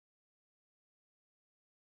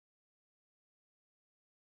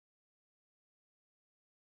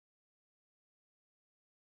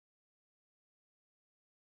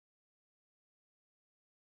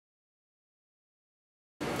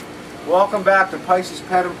Welcome back to Pisces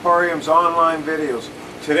Pet Emporium's online videos.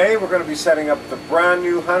 Today we're going to be setting up the brand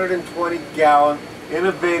new 120-gallon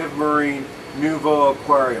innovative marine Nuvo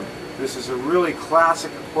aquarium. This is a really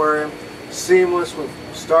classic aquarium, seamless with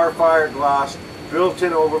starfire glass,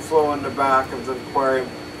 built-in overflow in the back of the aquarium.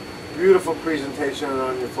 Beautiful presentation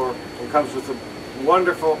on your floor, and comes with a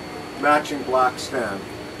wonderful matching black stand.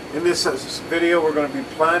 In this video we're going to be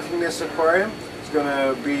planting this aquarium. It's going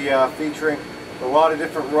to be featuring a lot of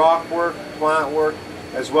different rock work, plant work,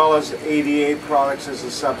 as well as ADA products as a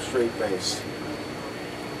substrate base.